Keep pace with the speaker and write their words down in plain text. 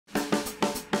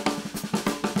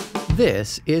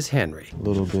This is Henry. A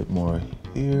little bit more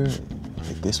here.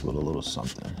 Hit this with a little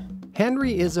something.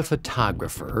 Henry is a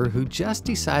photographer who just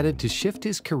decided to shift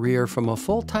his career from a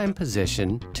full-time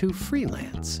position to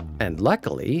freelance. And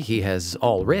luckily, he has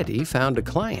already found a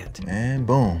client. And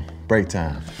boom, break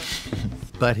time.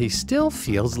 But he still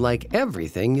feels like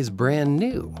everything is brand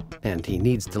new, and he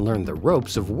needs to learn the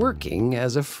ropes of working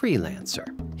as a freelancer.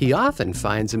 He often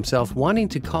finds himself wanting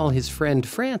to call his friend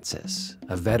Francis,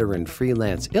 a veteran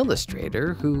freelance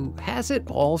illustrator who has it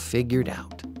all figured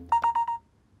out.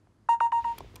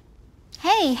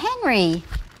 Hey, Henry,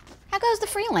 how goes the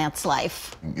freelance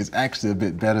life? It's actually a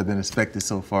bit better than expected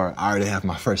so far. I already have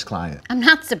my first client. I'm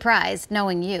not surprised,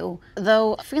 knowing you,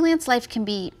 though freelance life can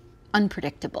be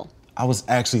unpredictable. I was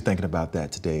actually thinking about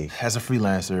that today. As a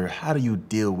freelancer, how do you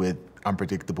deal with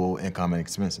unpredictable income and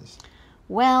expenses?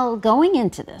 Well, going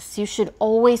into this, you should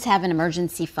always have an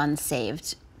emergency fund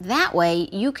saved. That way,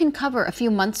 you can cover a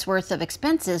few months' worth of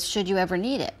expenses should you ever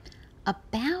need it.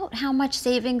 About how much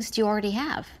savings do you already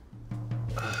have?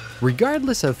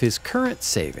 Regardless of his current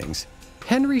savings,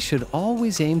 Henry should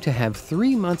always aim to have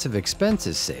 3 months of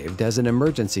expenses saved as an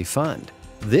emergency fund.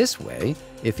 This way,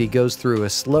 if he goes through a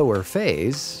slower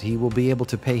phase, he will be able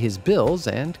to pay his bills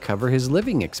and cover his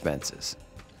living expenses.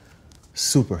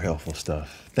 Super helpful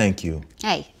stuff. Thank you.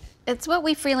 Hey, it's what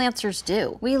we freelancers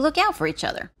do. We look out for each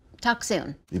other. Talk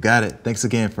soon. You got it. Thanks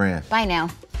again, Fran. Bye now.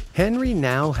 Henry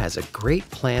now has a great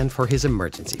plan for his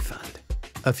emergency fund.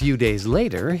 A few days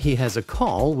later, he has a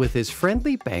call with his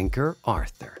friendly banker,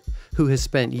 Arthur, who has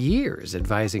spent years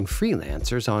advising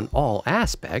freelancers on all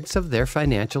aspects of their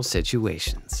financial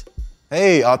situations.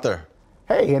 Hey, Arthur.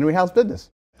 Hey, Henry, how's business?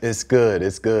 It's good,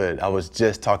 it's good. I was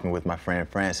just talking with my friend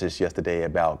Francis yesterday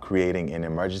about creating an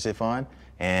emergency fund,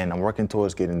 and I'm working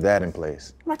towards getting that in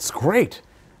place. That's great.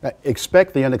 Now,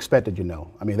 expect the unexpected, you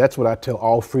know. I mean, that's what I tell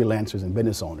all freelancers and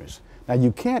business owners. Now,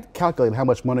 you can't calculate how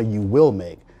much money you will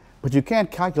make, but you can't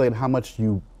calculate how much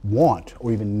you want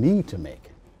or even need to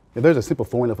make. Now, there's a simple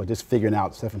formula for just figuring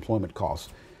out self-employment costs.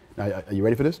 Now, are you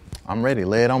ready for this? I'm ready,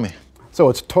 lay it on me. So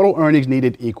it's total earnings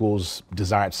needed equals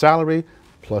desired salary,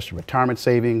 plus your retirement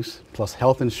savings, plus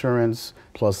health insurance,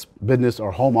 plus business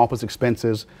or home office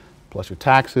expenses, plus your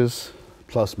taxes,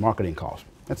 plus marketing costs.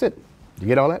 That's it. You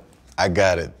get all that? I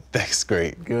got it. That's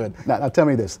great. Good. Now tell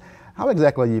me this. How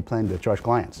exactly are you planning to charge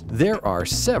clients? There are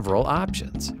several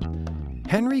options.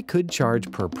 Henry could charge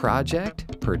per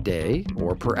project, per day,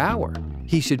 or per hour.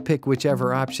 He should pick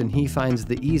whichever option he finds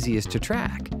the easiest to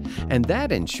track, and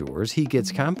that ensures he gets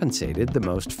compensated the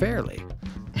most fairly.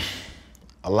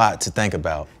 A lot to think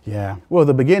about. Yeah. Well,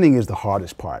 the beginning is the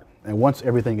hardest part, and once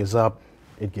everything is up,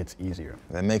 it gets easier.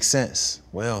 That makes sense.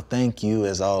 Well, thank you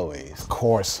as always. Of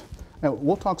course. Now,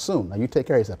 we'll talk soon. Now, you take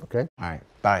care of yourself, okay? All right,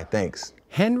 bye, thanks.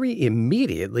 Henry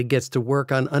immediately gets to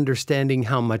work on understanding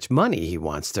how much money he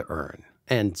wants to earn,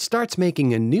 and starts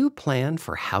making a new plan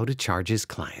for how to charge his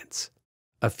clients.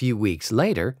 A few weeks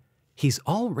later, he's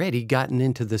already gotten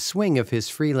into the swing of his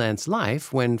freelance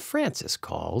life when Francis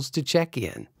calls to check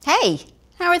in. Hey,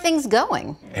 how are things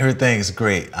going? Everything's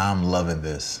great. I'm loving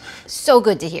this. So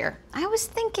good to hear. I was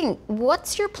thinking,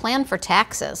 what's your plan for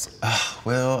taxes?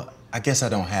 Well, I guess I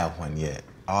don't have one yet.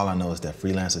 All I know is that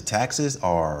freelancer taxes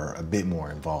are a bit more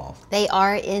involved. They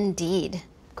are indeed.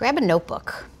 Grab a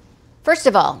notebook. First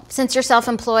of all, since you're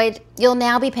self-employed, you'll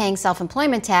now be paying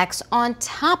self-employment tax on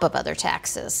top of other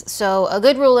taxes. So a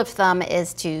good rule of thumb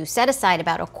is to set aside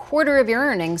about 1/4 of your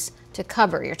earnings to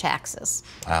cover your taxes.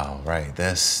 Oh, right.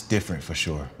 That's different for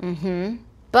sure.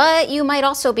 But you might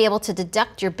also be able to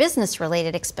deduct your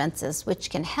business-related expenses,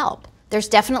 which can help. There's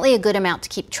definitely a good amount to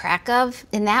keep track of.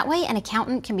 In that way, an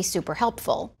accountant can be super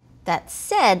helpful. That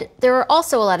said, there are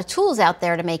also a lot of tools out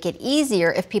there to make it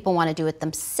easier if people want to do it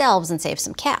themselves and save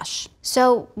some cash.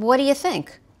 So what do you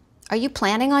think? Are you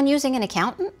planning on using an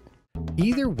accountant?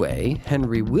 Either way,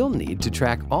 Henry will need to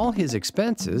track all his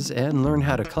expenses and learn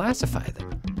how to classify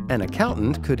them. An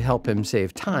accountant could help him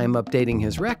save time updating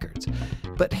his records,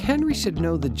 but Henry should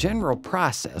know the general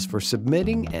process for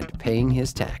submitting and paying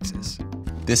his taxes.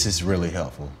 This is really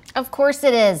helpful. Of course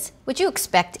it is. Would you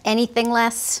expect anything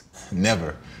less?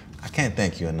 Never. I can't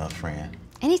thank you enough, Fran.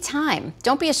 Anytime.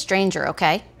 Don't be a stranger,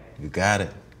 okay? You got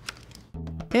it.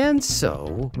 And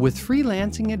so, with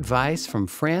freelancing advice from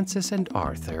Francis and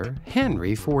Arthur,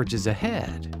 Henry forges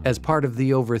ahead as part of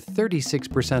the over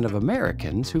 36% of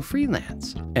Americans who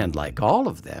freelance. And like all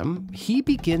of them, he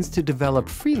begins to develop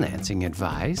freelancing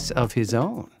advice of his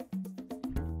own.